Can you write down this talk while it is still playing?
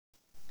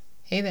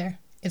Hey there,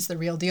 it's The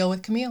Real Deal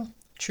with Camille.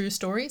 True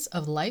stories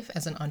of life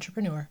as an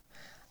entrepreneur.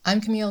 I'm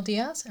Camille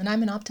Diaz, and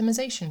I'm an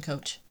optimization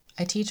coach.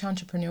 I teach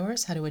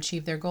entrepreneurs how to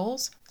achieve their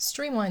goals,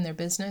 streamline their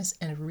business,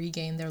 and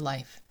regain their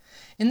life.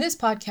 In this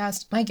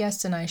podcast, my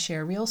guests and I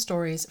share real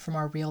stories from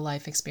our real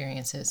life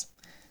experiences.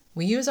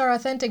 We use our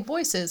authentic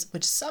voices,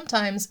 which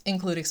sometimes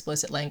include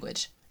explicit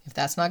language. If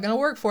that's not going to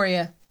work for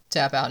you,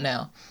 tap out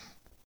now.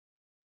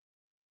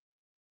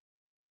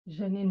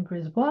 Janine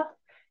Brisebois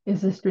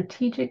is a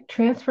strategic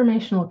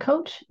transformational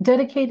coach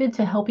dedicated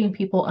to helping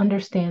people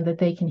understand that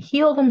they can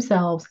heal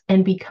themselves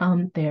and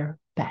become their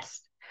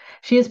best.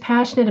 She is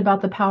passionate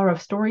about the power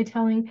of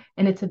storytelling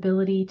and its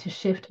ability to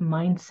shift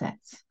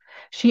mindsets.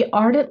 She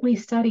ardently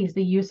studies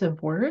the use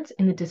of words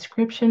in the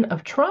description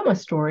of trauma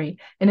story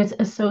and its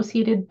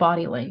associated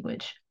body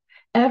language.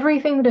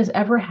 Everything that has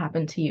ever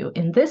happened to you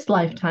in this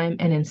lifetime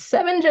and in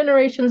 7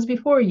 generations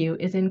before you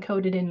is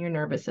encoded in your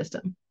nervous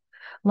system.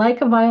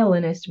 Like a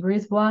violinist,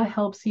 Brisebois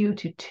helps you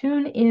to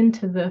tune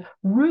into the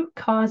root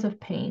cause of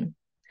pain.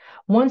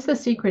 Once the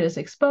secret is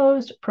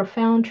exposed,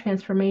 profound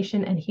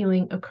transformation and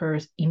healing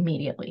occurs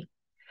immediately.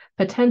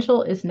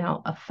 Potential is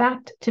now a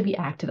fact to be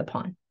acted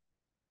upon.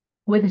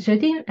 With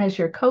Janine as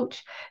your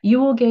coach, you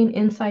will gain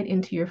insight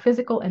into your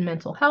physical and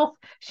mental health.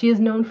 She is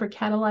known for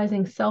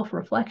catalyzing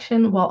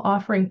self-reflection while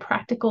offering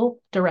practical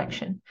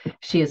direction.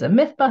 She is a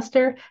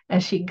mythbuster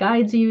as she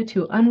guides you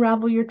to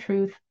unravel your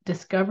truth,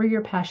 discover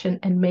your passion,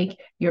 and make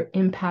your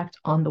impact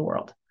on the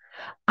world.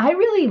 I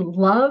really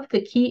love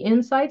the key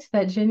insights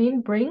that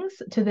Janine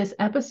brings to this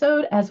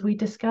episode as we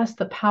discuss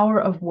the power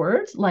of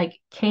words like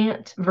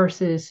can't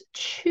versus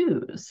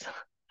choose.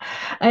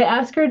 I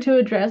asked her to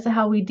address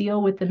how we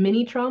deal with the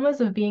mini traumas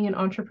of being an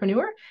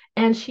entrepreneur,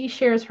 and she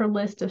shares her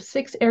list of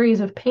 6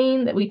 areas of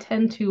pain that we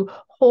tend to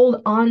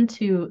hold on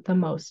to the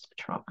most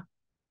trauma.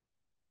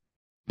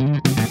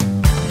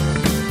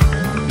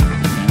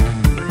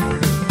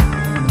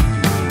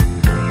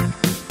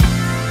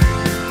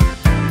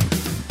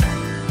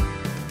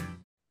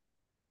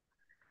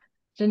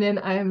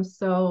 Janine, I am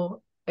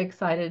so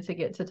excited to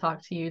get to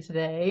talk to you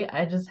today.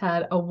 I just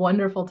had a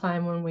wonderful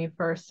time when we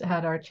first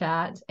had our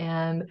chat,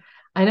 and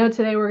I know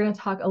today we're going to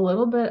talk a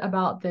little bit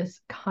about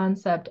this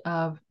concept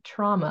of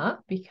trauma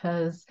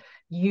because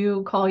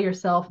you call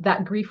yourself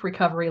that grief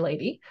recovery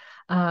lady,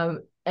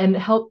 and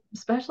help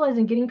specialize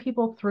in getting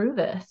people through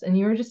this. And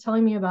you were just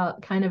telling me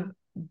about kind of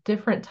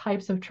different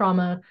types of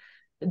trauma.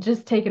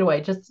 Just take it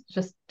away.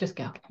 Just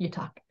go. You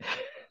talk.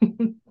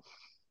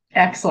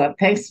 Excellent.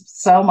 Thanks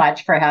so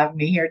much for having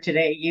me here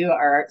today. You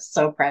are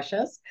so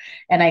precious.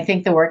 And I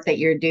think the work that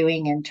you're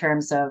doing in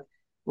terms of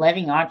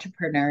letting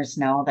entrepreneurs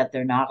know that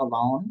they're not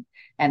alone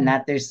and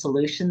that there's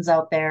solutions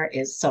out there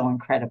is so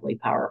incredibly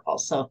powerful.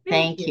 So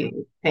Thank thank you.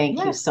 you. Thank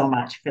you Yes. so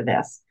much for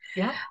this.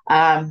 Yeah.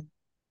 Um,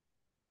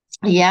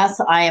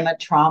 yes, I am a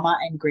trauma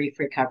and grief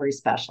recovery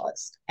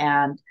specialist.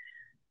 And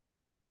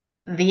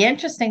the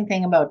interesting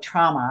thing about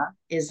trauma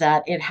is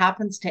that it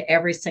happens to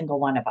every single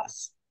one of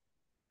us.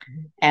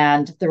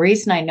 And the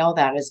reason I know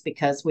that is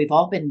because we've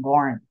all been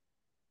born,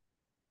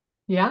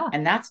 Yeah.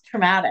 and that's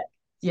traumatic.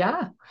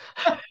 Yeah.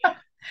 And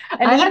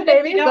I had even if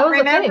you babies, that don't was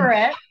a remember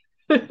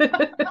thing.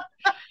 it,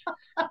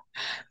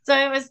 so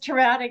it was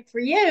traumatic for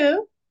you,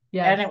 and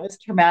Yes. it was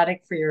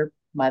traumatic for your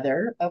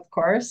mother, of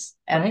course,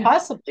 and Right.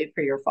 possibly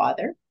for your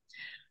father.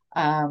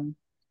 Um,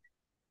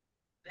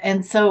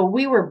 and so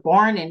we were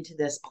born into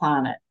this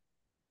planet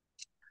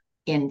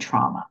in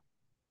trauma.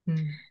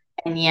 Mm.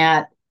 And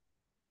yet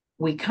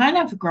we kind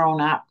of grown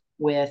up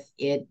with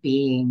it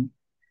being,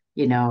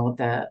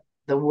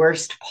 the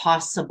worst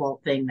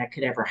possible thing that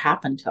could ever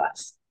happen to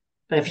us.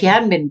 But if you Yeah.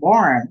 hadn't been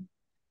born,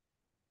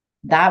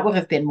 that would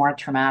have been more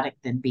traumatic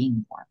than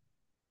being born,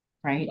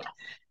 right? Yes.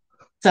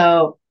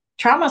 So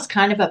trauma is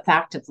kind of a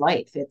fact of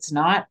life. It's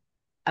not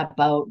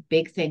about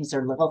big things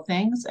or little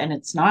things, and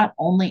it's not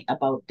only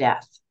about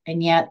death.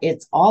 And yet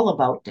it's all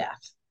about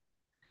death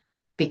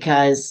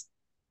because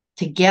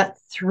to get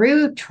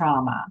through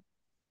trauma,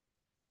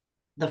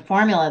 the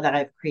formula that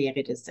I've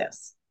created is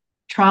this: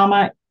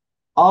 trauma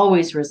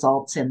always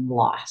results in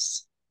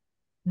loss.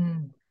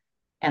 Mm.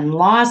 And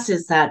loss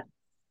is that,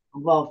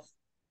 well,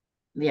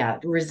 yeah,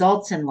 it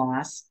results in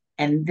loss.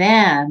 And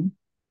then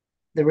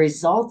the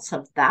results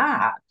of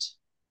that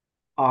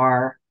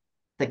are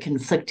the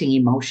conflicting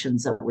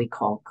emotions that we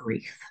call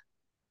grief.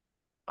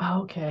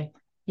 Okay.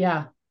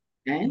 Yeah.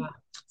 Okay. Yeah.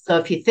 So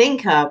if you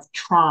think of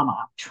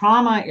trauma,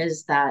 trauma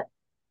is that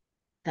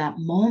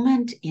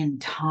moment in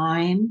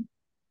time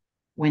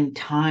when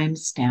time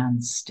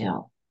stands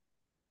still.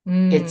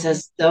 It's Mm.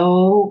 as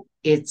though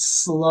it's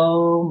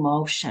slow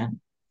motion.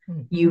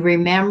 You Mm-hmm.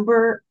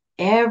 remember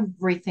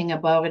everything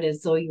about it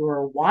as though you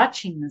were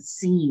watching the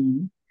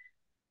scene,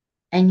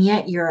 and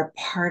yet you're a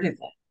part of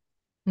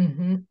it.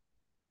 Mm-hmm.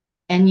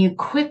 And you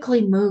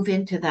quickly move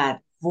into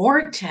that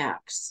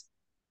vortex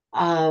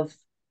of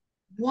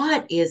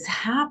what is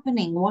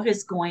happening, what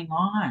is going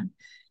on.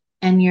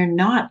 And you're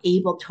not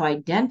able to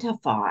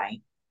identify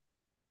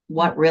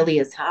what Mm-hmm. really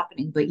is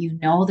happening, but you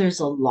know there's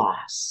a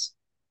loss,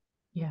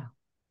 Yeah.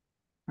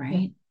 Yeah.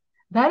 right?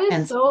 That is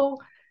And so.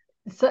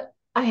 So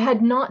I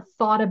had not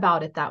thought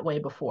about it that way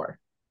before.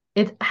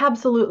 It's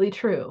absolutely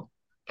true.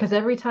 Because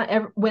every time,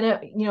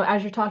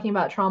 as you're talking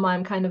about trauma,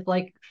 I'm kind of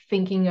like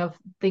thinking of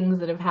things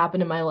that have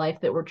happened in my life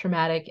that were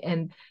traumatic.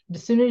 And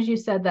as soon as you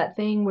said that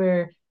thing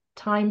where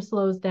time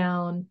slows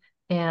down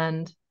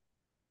and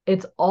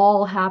it's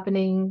all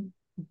happening,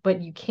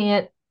 but you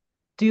can't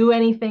do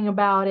anything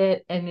about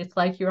it, and it's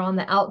like you're on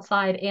the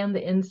outside and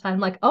the inside. I'm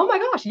like, oh my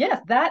gosh,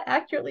 yes, that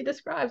accurately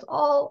describes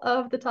all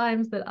of the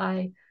times that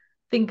I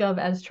think of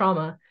as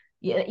trauma.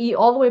 Yeah,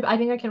 all the way. I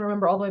think I can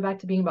remember all the way back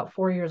to being about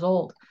 4 years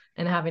old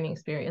and having an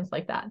experience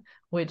like that,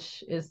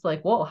 which is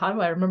like, whoa, how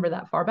do I remember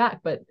that far back?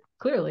 But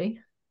clearly,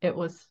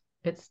 it's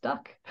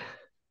stuck.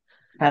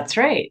 That's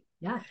right.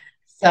 Yeah.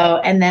 So,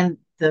 and then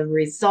the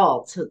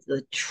result, so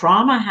the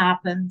trauma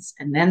happens,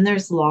 and then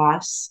there's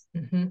loss.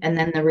 Mm-hmm. And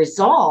then the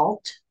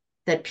result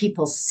that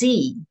people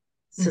see,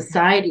 Mm-hmm.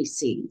 society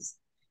sees,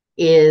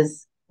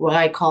 is what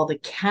I call the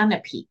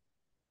canopy.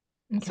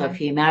 Okay. So if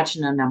you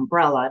imagine an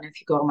umbrella, and if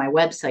you go to my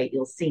website,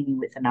 you'll see me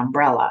with an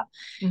umbrella,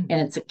 Mm-hmm.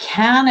 and it's a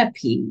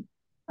canopy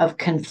of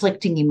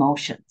conflicting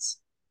emotions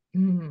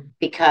Mm-hmm.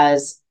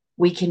 because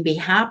we can be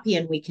happy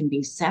and we can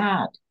be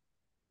sad.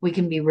 We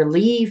can be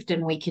relieved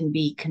and we can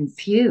be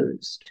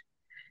confused.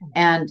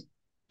 And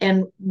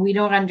we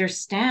don't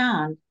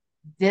understand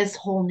this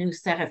whole new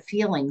set of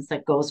feelings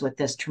that goes with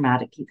this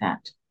traumatic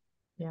event.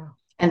 Yeah.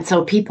 And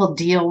so people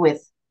deal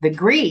with the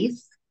grief,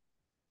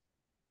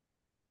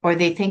 or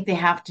they think they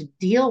have to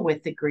deal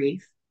with the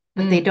grief,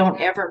 but they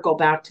don't ever go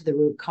back to the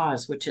root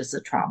cause, which is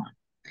the trauma.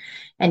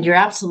 And you're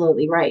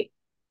absolutely right.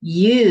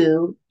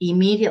 You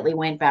immediately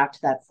went back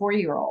to that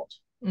 4-year-old.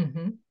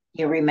 Mm-hmm.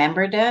 You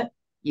remembered it.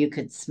 You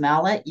could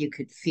smell it. You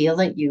could feel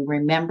it. You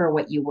remember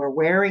what you were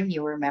wearing.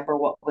 You remember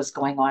what was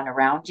going on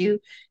around you,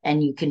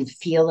 and you can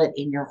feel it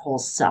in your whole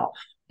self.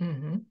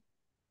 Mm-hmm.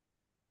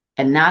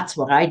 And that's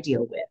what I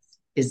deal with,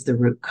 is the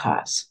root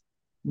cause.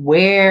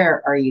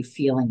 Where are you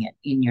feeling it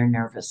in your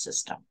nervous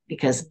system?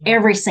 Because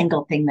every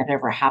single thing that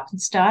ever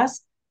happens to us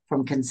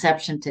from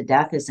conception to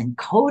death is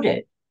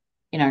encoded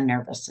in our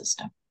nervous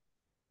system.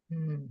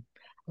 I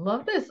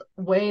love this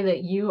way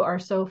that you are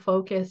so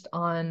focused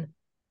on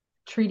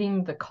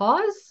treating the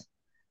cause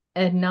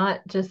and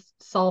not just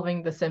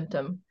solving the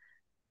symptom.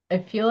 I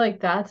feel like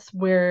that's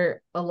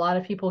where a lot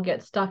of people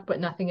get stuck, but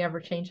nothing ever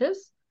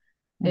changes.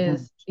 Mm-hmm.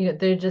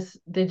 Is,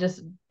 they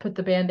just put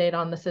the band-aid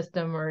on the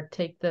system or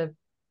take the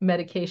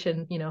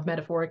medication,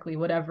 metaphorically,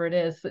 whatever it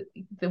is.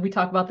 We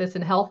talk about this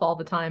in health all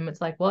the time.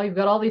 It's like, well, you've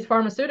got all these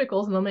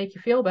pharmaceuticals and they'll make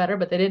you feel better,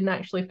 but they didn't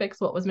actually fix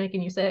what was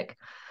making you sick.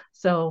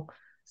 So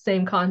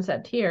same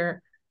concept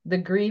here. The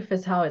grief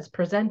is how it's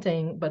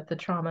presenting, but the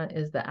trauma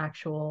is the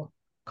actual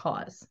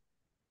cause.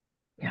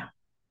 Yeah.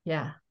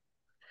 Yeah.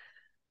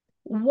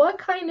 What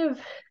kind of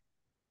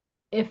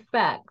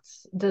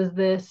effects does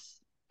this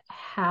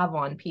have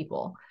on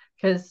people?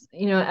 Because,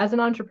 as an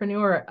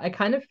entrepreneur, I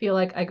kind of feel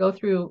like I go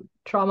through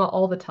trauma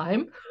all the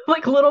time,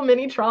 like little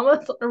mini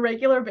traumas on a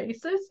regular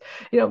basis.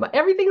 But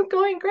everything's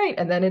going great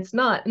and then it's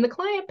not. And the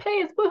client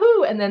pays,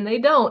 woohoo, and then they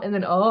don't. And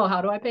then, oh,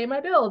 how do I pay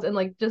my bills? And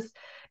like, just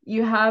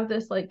you have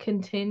this like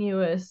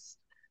continuous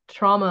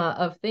trauma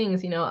of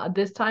things.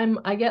 This time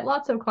I get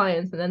lots of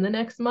clients and then the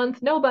next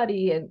month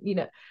nobody.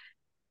 And,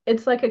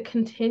 it's like a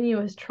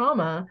continuous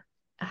trauma.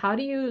 How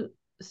do you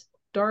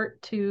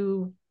start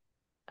to,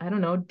 I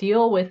don't know,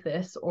 deal with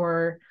this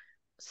or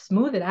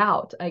smooth it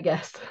out, I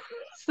guess,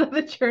 so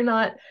that you're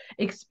not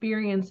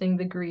experiencing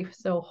the grief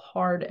so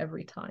hard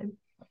every time?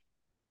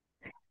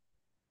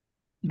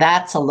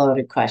 That's a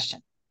loaded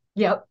question.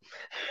 Yep.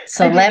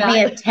 So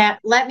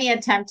let me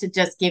attempt to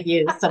just give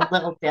you some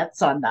little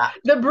bits on that.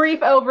 The brief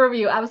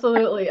overview,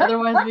 absolutely.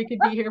 Otherwise, we could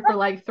be here for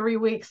like 3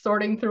 weeks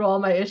sorting through all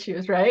my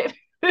issues, right?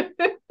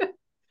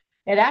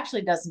 It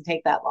actually doesn't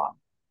take that long.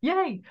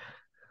 Yay.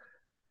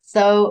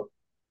 So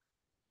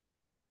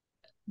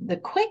the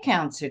quick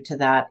answer to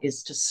that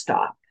is to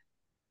stop.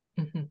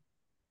 Mm-hmm.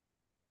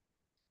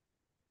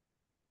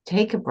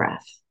 Take a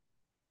breath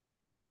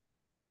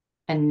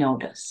and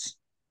notice.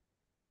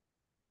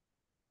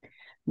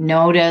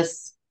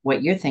 Notice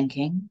what you're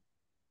thinking.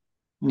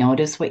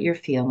 Notice what you're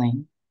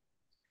feeling.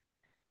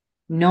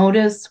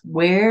 Notice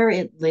where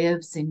it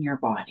lives in your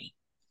body.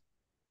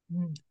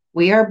 Mm.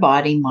 We are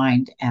body,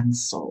 mind, and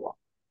soul.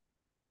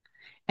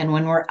 And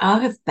when we're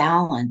out of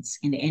balance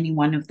in any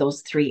one of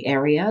those three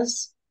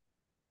areas,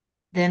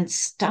 then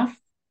stuff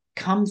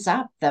comes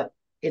up that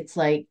it's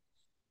like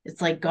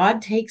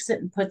God takes it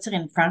and puts it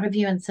in front of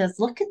you and says,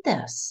 look at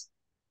this.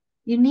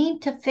 You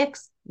need to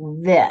fix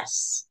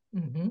this.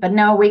 Mm-hmm. But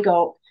now we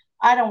go,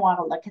 I don't want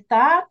to look at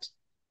that.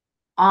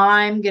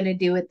 I'm going to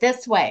do it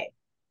this way.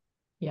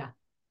 Yeah.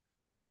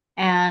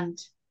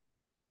 And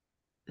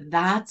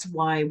that's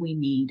why we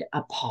need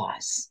a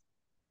pause.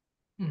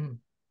 Mm-hmm.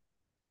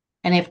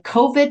 And if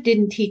COVID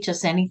didn't teach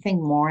us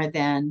anything more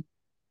than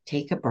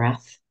take a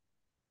breath,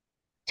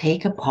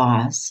 take a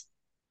pause,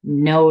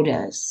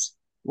 notice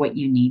what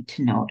you need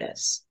to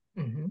notice.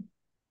 Mm-hmm.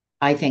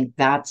 I think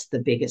that's the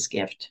biggest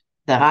gift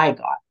that I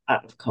got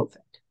out of COVID.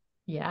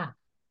 Yeah.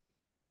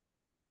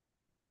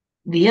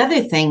 The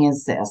other thing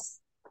is this.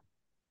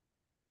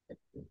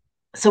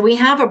 So we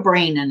have a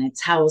brain and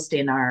it's housed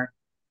in our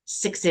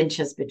 6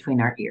 inches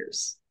between our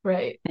ears.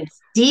 Right. It's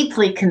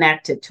deeply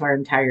connected to our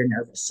entire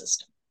nervous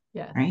system.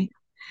 Yeah. Right.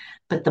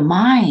 But the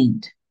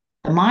mind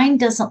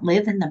doesn't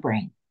live in the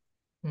brain.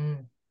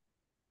 Mm.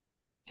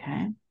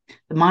 Okay.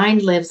 The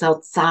mind lives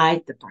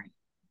outside the brain.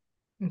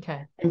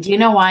 Okay. And do you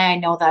know why I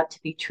know that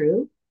to be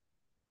true?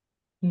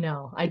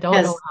 No, I don't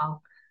know Because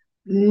how.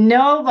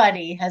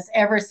 nobody has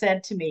ever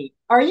said to me,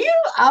 "Are you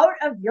out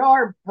of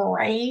your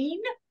brain?"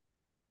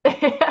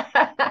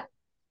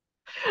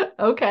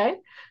 Okay.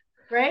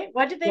 Right?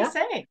 What did they Yeah.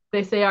 say?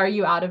 They say, "Are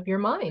you out of your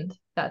mind?"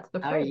 That's the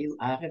Are phrase. you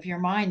out of your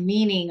mind?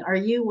 Meaning, are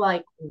you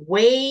like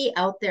way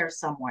out there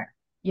somewhere?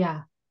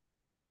 Yeah.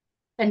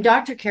 And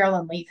Dr.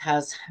 Carolyn Leaf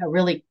has a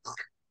really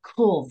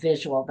cool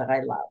visual that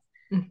I love.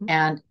 Hmm.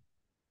 And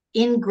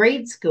in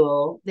grade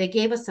school, they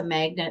gave us a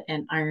magnet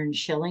and iron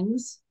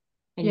shillings.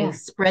 And you Yeah.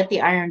 spread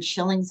the iron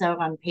shillings out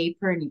on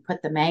paper and you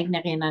put the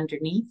magnet in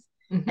underneath.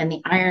 Hmm. And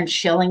the iron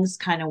shillings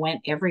kind of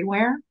went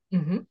everywhere.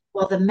 Hmm.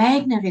 Well, the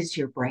magnet is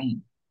your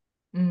brain.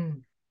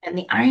 Mm. And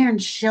the iron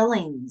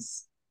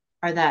shillings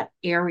are that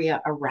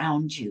area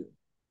around you.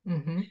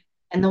 Hmm.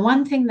 And the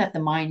one thing that the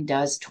mind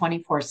does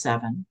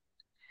 24/7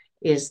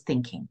 is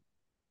thinking.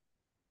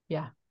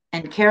 Yeah.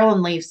 And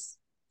Carolyn Leaf's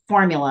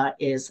formula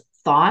is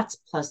thoughts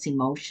plus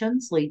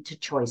emotions lead to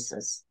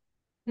choices.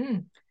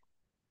 Mm.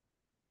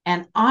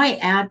 And I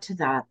add to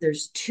that,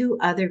 there's two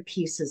other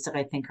pieces that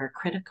I think are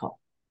critical.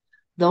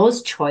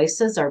 Those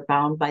choices are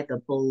bound by the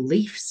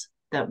beliefs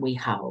that we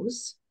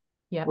house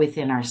Yep.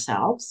 within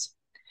ourselves.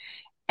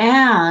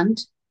 And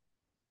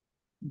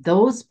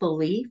those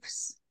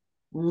beliefs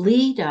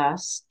lead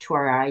us to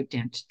our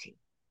identity.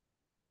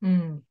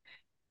 Mm.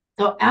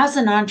 So, as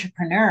an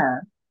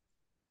entrepreneur,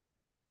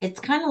 it's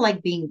kind of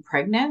like being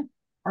pregnant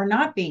or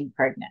not being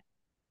pregnant.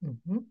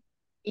 Hmm.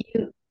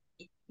 You,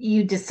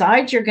 you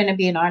decide you're going to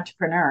be an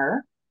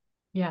entrepreneur.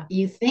 Yeah.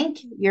 You think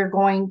you're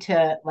going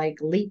to like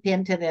leap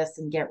into this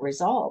and get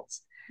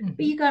results, but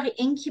Hmm. you got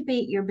to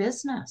incubate your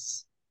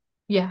business.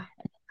 Yeah.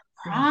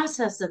 Yeah.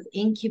 Process of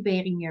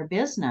incubating your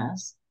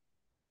business,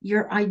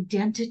 your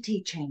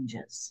identity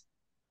changes.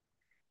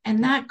 And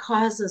Yeah. that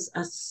causes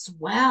a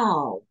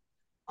swell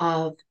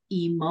of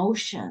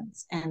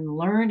emotions and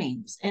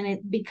learnings. And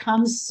it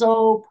becomes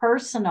so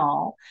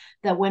personal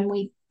that when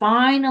we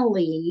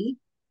finally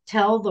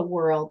tell the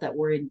world that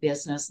we're in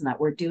business and that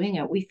we're doing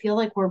it, we feel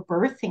like we're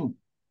birthing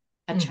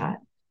a Hmm.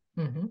 child.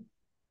 Hmm.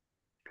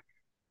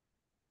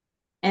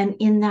 And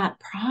in that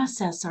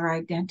process, our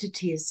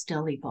identity is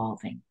still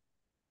evolving.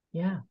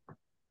 Yeah.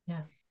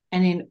 Yeah.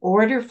 And in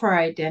order for our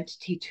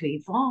identity to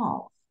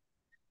evolve,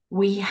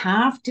 we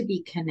have to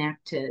be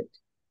connected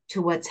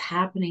to what's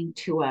happening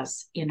to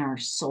us in our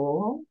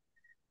soul,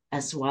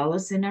 as well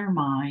as in our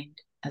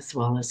mind, as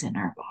well as in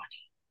our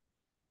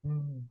body.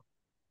 Mm.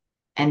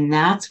 And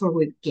that's where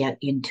we get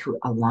into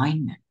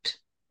alignment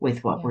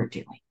with what Yeah. we're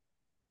doing,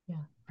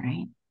 Yeah.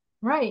 right?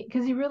 Right.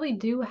 Because you really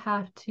do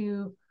have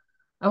to,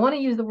 I want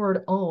to use the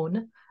word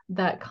own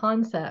that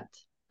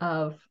concept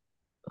of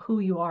who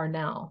you are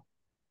now.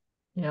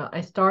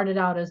 I started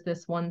out as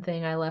this one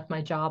thing. I left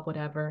my job,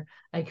 whatever.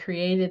 I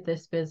created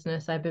this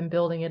business. I've been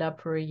building it up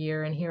for a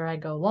year, and here I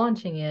go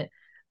launching it.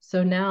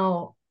 So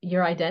now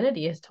your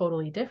identity is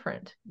totally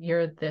different.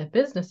 You're the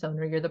business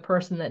owner. You're the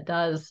person that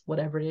does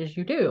whatever it is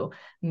you do,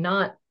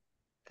 not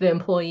the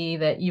employee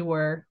that you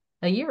were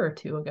a year or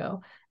two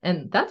ago.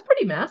 And that's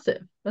pretty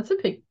massive. That's a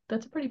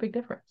pretty big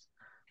difference.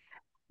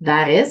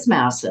 That is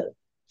massive.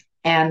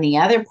 And the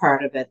other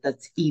part of it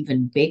that's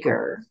even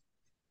bigger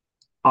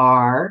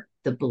are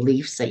the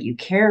beliefs that you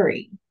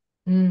carry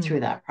Mm. through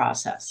that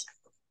process.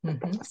 Hmm.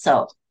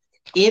 So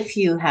if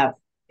you have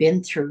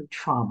been through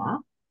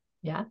trauma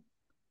Yeah.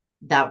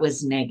 that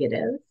was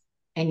negative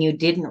and you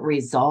didn't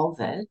resolve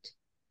it,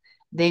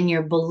 then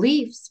your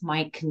beliefs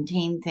might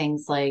contain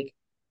things like,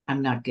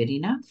 I'm not good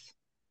enough.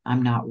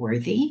 I'm not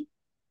worthy.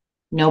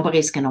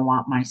 Nobody's going to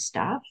want my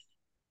stuff.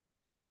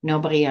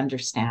 Nobody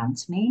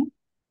understands me.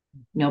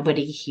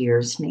 Nobody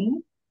hears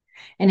me.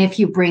 And if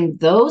you bring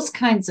those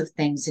kinds of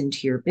things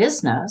into your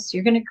business,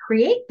 you're going to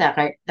create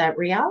that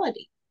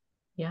reality.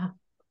 Yeah.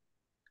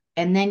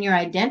 And then your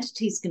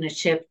identity is going to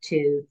shift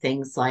to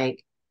things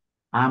like,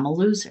 I'm a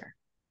loser.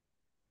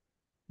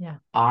 Yeah.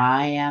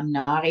 I am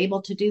not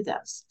able to do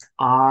this.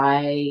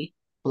 I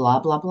blah,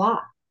 blah,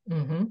 blah.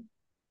 Hmm.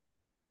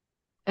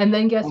 And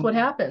then guess what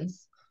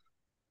happens?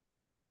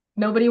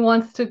 Nobody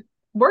wants to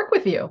work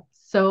with you.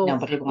 So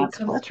Nobody it wants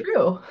to comes work with you.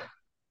 true.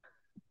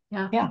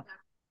 Yeah. Yeah.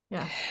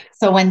 Yeah.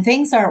 So when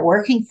things aren't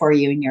working for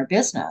you in your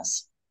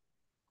business,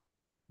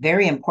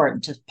 very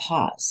important to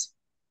pause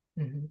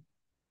Hmm.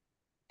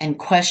 and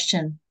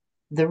question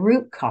the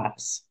root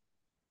cause,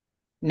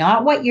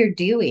 not what you're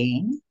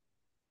doing,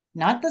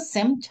 not the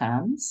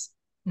symptoms.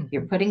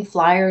 You're Hmm. putting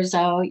flyers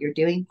out, you're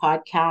doing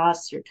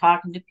podcasts, you're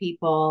talking to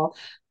people,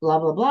 blah,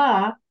 blah,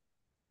 blah.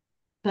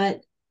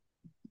 But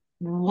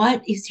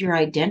what is your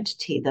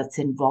identity that's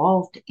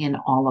involved in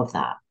all of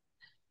that?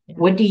 Yeah.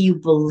 What do you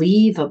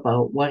believe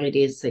about what it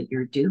is that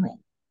you're doing?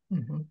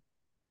 Mm-hmm.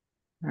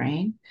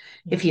 Right?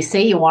 Yeah. If you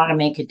say you want to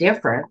make a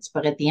difference,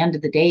 but at the end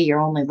of the day, you're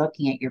only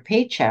looking at your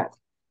paycheck,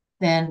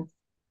 then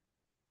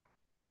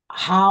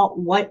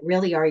what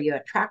really are you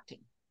attracting?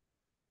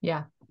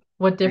 Yeah.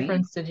 What Right?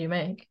 difference did you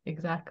make?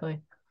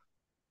 Exactly.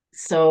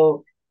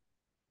 So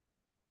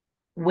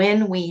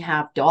when we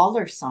have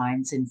dollar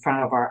signs in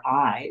front of our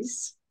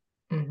eyes,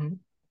 Mm-hmm.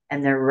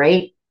 and they're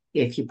right,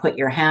 if you put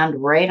your hand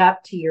right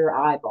up to your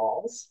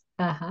eyeballs,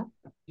 Uh-huh.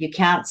 you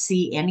can't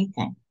see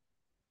anything.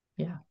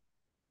 Yeah.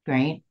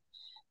 Right?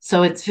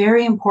 So it's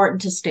very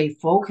important to stay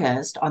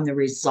focused on the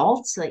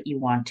results that you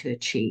want to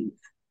achieve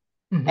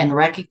Mm-hmm. and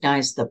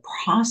recognize the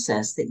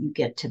process that you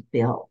get to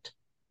build,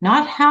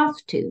 not have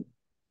to.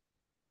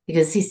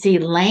 Because you see,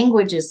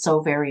 language is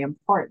so very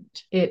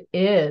important. It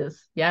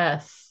is.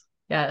 Yes.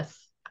 Yes.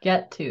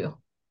 Get to.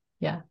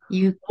 Yeah.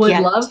 You Would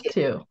get love to,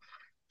 to.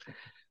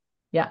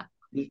 Yeah.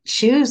 you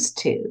choose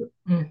to,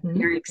 Mm-hmm.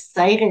 you're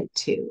excited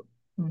to.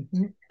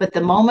 Mm-hmm. But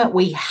the moment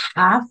we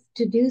have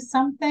to do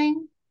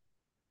something,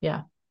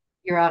 Yeah.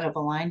 you're out of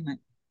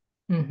alignment,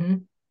 Mm-hmm.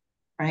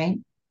 right?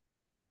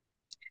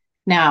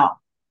 Now,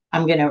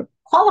 I'm going to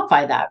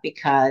qualify that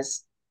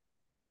because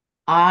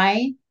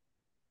I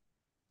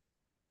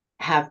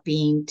have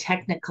been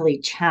technically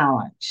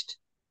challenged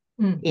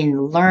Mm. in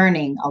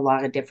learning a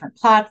lot of different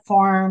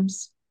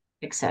platforms,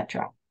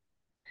 etc.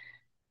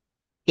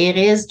 It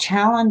is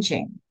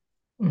challenging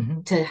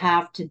Mm-hmm. to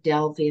have to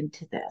delve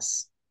into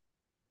this.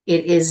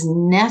 It is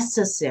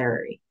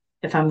necessary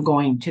if I'm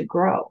going to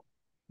grow.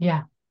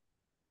 Yeah.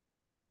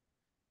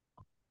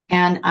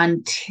 And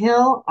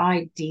until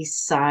I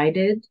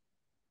decided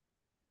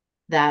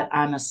that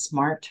I'm a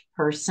smart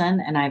person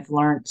and I've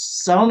learned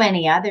so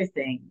many other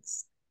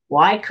things,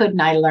 why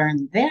couldn't I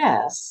learn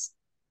this?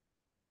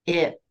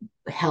 It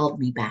held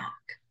me back,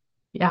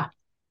 Yeah.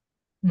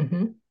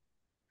 Mm-hmm.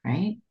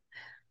 right?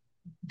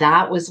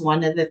 That was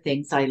one of the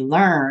things I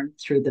learned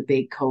through the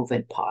big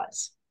COVID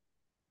pause.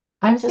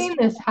 I've Just seen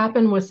this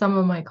happen with some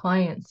of my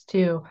clients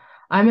too.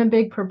 I'm a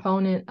big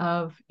proponent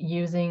of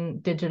using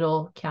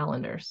digital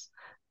calendars.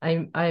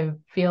 I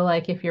feel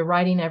like if you're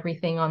writing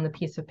everything on the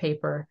piece of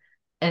paper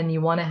and you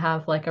want to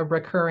have like a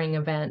recurring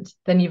event,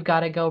 then you've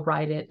got to go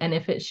write it. And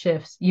if it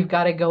shifts, you've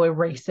got to go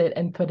erase it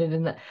and put it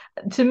in the.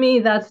 To me,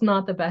 that's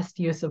not the best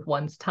use of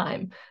one's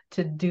time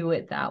to do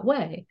it that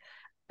way.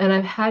 And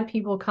I've had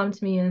people come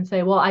to me and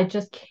say, well, I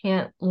just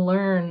can't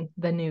learn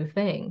the new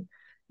thing.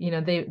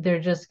 They're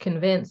just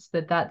convinced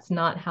that that's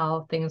not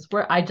how things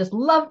work. I just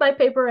love my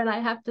paper and I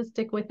have to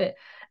stick with it.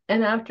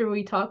 And after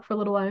we talk for a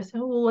little while, I say,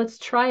 oh, well, let's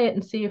try it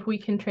and see if we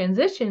can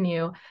transition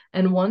you.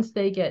 And once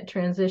they get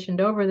transitioned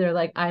over, they're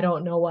like, I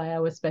don't know why I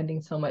was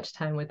spending so much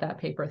time with that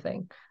paper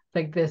thing.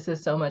 Like, this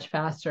is so much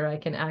faster. I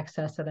can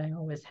access it. I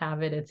always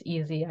have it. It's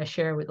easy. I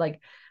share with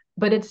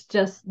but it's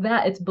just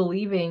that it's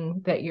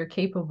believing that you're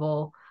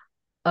capable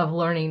of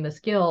learning the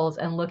skills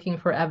and looking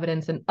for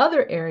evidence in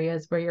other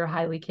areas where you're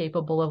highly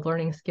capable of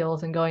learning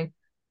skills and going,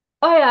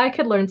 oh yeah, I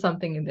could learn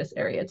something in this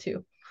area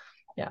too.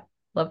 Yeah,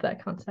 love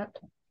that concept.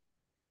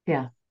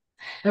 yeah.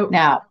 Oh,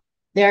 Now,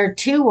 there are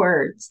two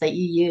words that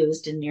you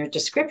used in your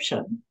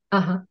description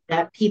uh-huh.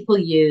 that people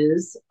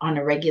use on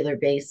a regular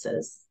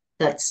basis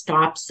that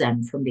stops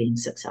them from being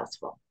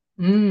successful.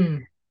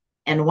 Mm,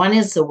 And one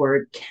is the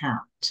word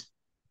can't.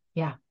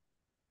 yeah.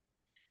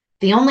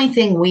 The only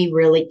thing we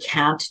really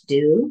can't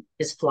do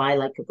is fly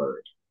like a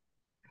bird.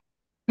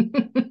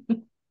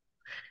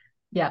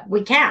 Yeah.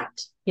 We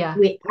can't. Yeah.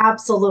 We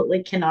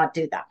absolutely cannot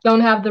do that.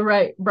 Don't have the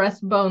right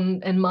breastbone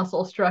and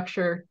muscle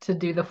structure to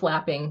do the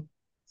flapping.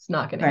 It's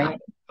not going to Right. happen.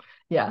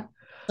 Yeah.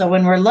 So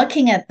when we're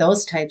looking at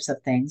those types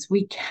of things,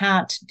 we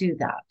can't do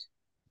that.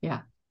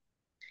 Yeah.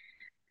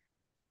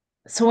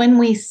 So when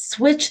we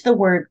switch the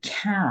word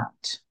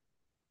can't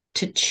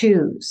to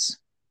choose,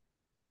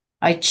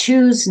 I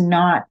choose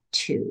not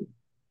to,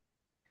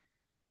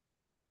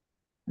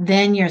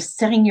 then you're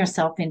setting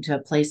yourself into a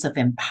place of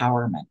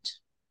empowerment.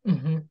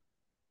 Mm-hmm.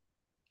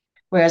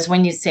 Whereas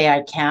when you say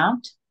I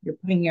can't, you're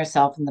putting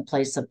yourself in the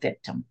place of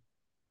victim.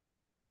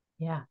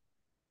 Yeah.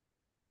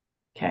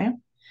 Okay.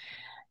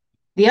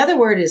 The other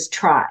word is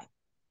try.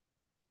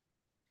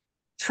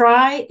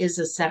 Try is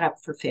a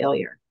setup for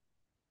failure.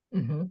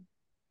 Mm-hmm.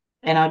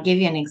 And I'll give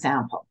you an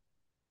example.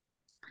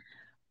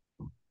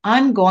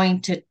 I'm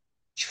going to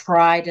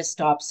try to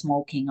stop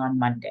smoking on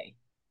Monday.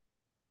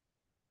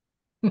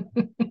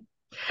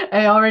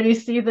 I already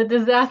see the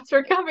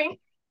disaster coming.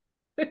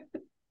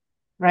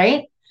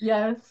 Right?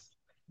 Yes.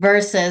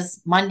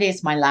 Versus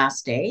Monday's my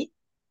last day.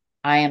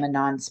 I am a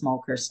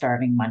non-smoker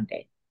starting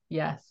Monday.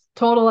 Yes.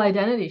 Total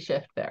identity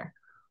shift there.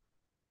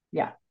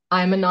 Yeah.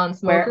 I'm a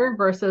non-smoker Where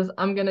versus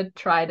I'm going to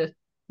try to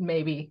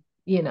maybe,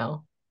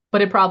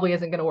 but it probably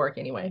isn't going to work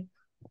anyway.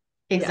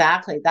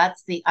 exactly.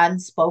 That's the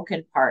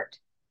unspoken part.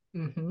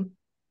 Mm-hmm.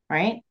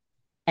 Right?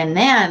 And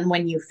then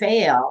when you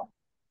fail,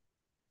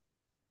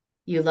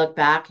 you look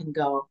back and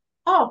go,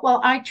 oh,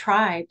 well, I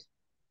tried.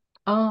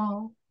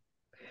 Oh,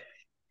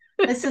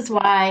 This is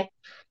why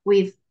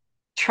we've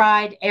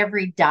tried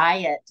every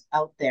diet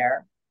out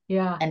there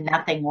Yeah. and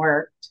nothing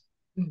worked.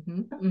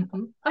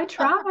 I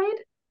tried.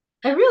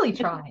 I really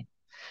tried.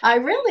 I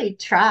really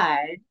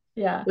tried.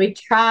 Yeah. We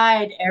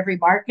tried every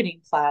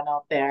marketing plan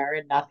out there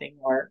and nothing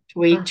worked.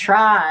 We Uh-huh.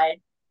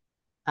 tried.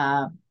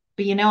 But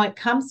it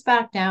comes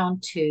back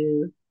down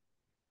to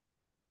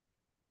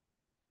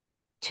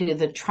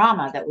the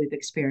trauma that we've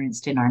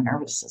experienced in our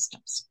nervous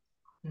systems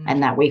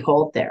and that we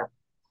hold there.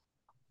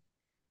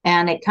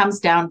 And it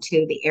comes down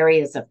to the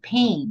areas of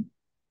pain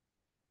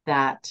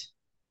that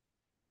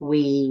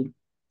we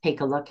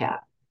take a look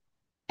at.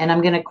 And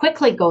I'm going to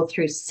quickly go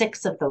through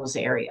 6 of those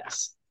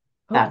areas.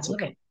 That's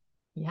okay.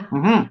 Yeah.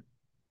 Mm-hmm.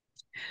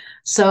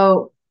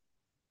 So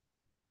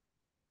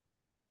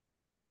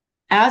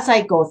as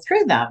I go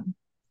through them,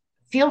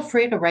 feel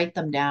free to write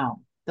them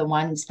down, the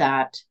ones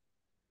that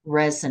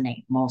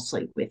resonate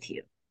mostly with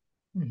you.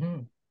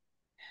 Mm-hmm.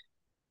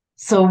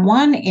 So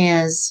one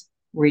is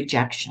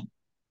rejection.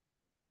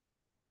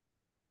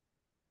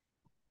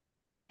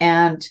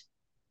 And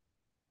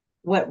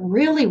what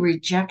really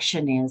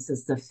rejection is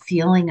the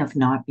feeling of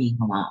not being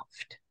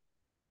loved.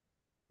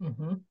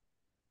 Mm-hmm.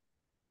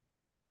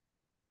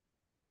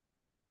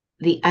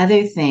 The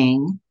other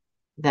thing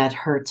that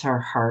hurts our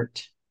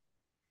heart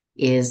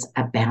is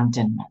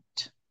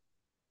abandonment.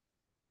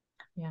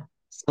 Yeah.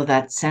 So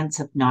that sense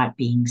of not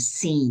being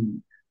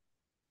seen.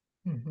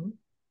 Mm-hmm.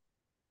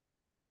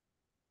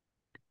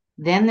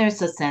 Then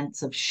there's a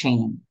sense of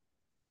shame,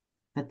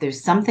 that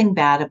there's something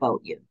bad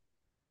about you,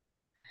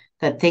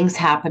 that things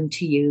happen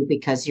to you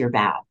because you're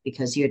bad,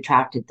 because you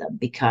attracted them,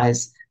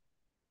 because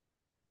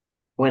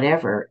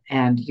whatever,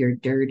 and you're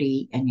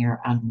dirty and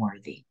you're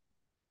unworthy.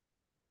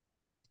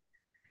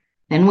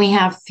 Then we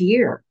have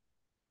fear.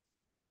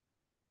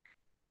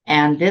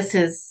 And this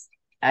is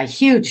a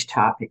huge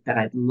topic that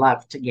I'd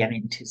love to get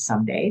into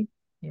someday.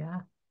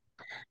 Yeah.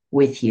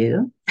 With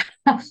you.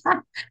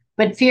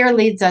 But fear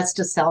leads us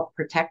to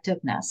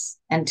self-protectiveness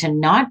and to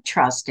not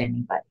trust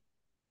anybody.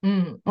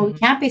 Mm-hmm. Well, we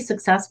can't be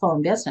successful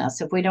in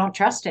business if we don't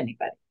trust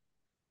anybody.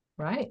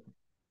 Right.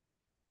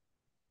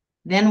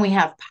 Then we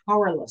have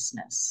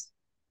powerlessness.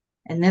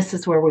 And this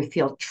is where we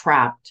feel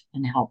trapped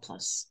and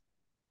helpless.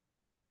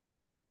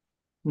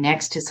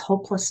 Next is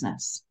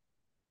hopelessness.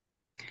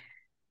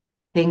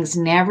 Things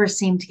never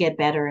seem to get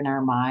better in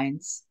our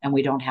minds, and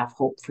we don't have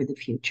hope for the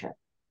future.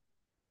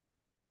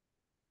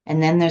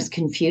 And then there's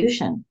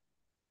confusion,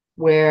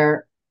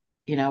 where,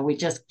 we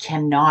just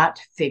cannot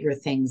figure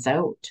things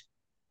out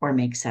or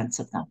make sense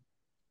of them.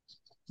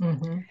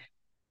 Mm-hmm.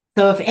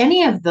 So if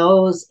any of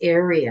those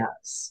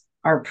areas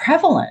are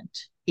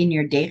prevalent in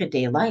your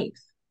day-to-day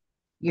life,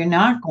 you're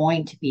not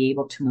going to be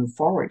able to move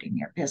forward in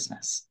your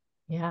business.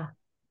 Yeah.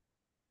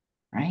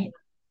 Right?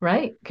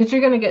 Right. Because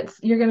you're gonna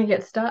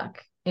get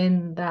stuck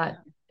in that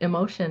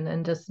emotion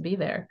and just be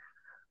there.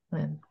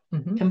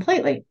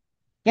 Completely.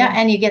 Yeah.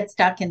 And you get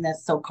stuck in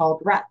this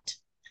so-called rut.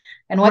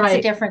 And what's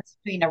the difference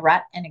between a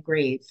rut and a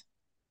grave?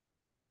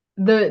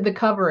 The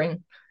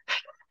covering.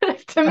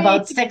 To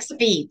about me, 6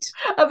 feet.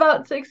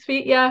 About 6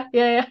 feet. Yeah.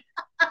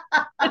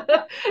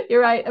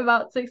 You're right.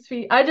 About 6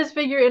 feet. I just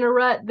figure in a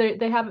rut,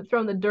 they haven't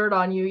thrown the dirt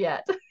on you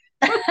yet.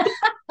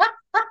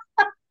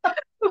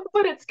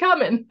 But it's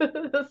coming.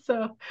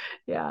 So,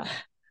 yeah.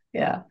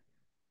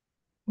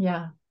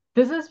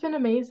 This has been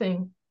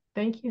amazing.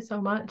 Thank you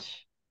so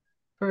much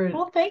for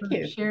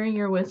sharing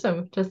your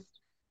wisdom.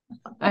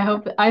 I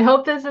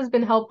hope this has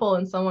been helpful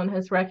and someone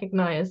has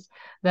recognized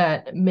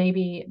that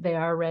maybe they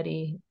are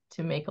ready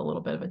to make a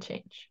little bit of a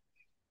change.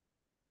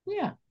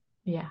 Yeah.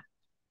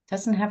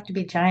 Doesn't have to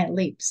be giant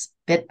leaps,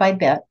 bit by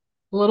bit.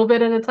 A little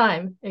bit at a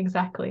time.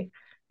 Exactly.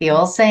 The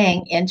old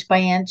saying, inch by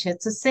inch,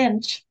 it's a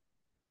cinch.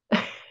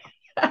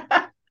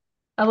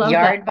 I love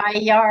yard by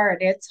yard,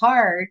 it's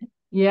hard.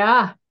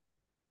 Yeah,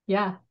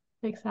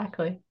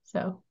 exactly.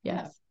 So,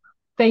 yes. Yeah.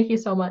 Thank you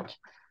so much.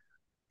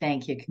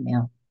 Thank you,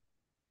 Camille.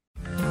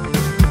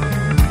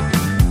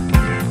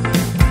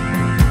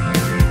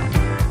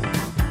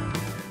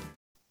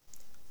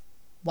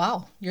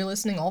 Wow, you're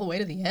listening all the way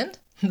to the end?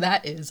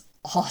 That is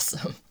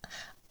awesome.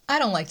 I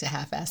don't like to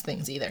half-ass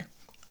things either.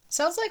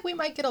 Sounds like we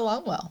might get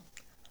along well.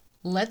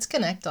 Let's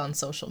connect on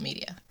social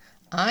media.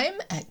 I'm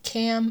at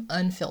Cam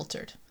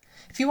Unfiltered.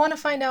 If you want to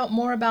find out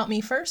more about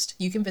me first,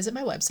 you can visit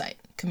my website,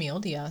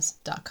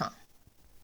 CamilleDiaz.com.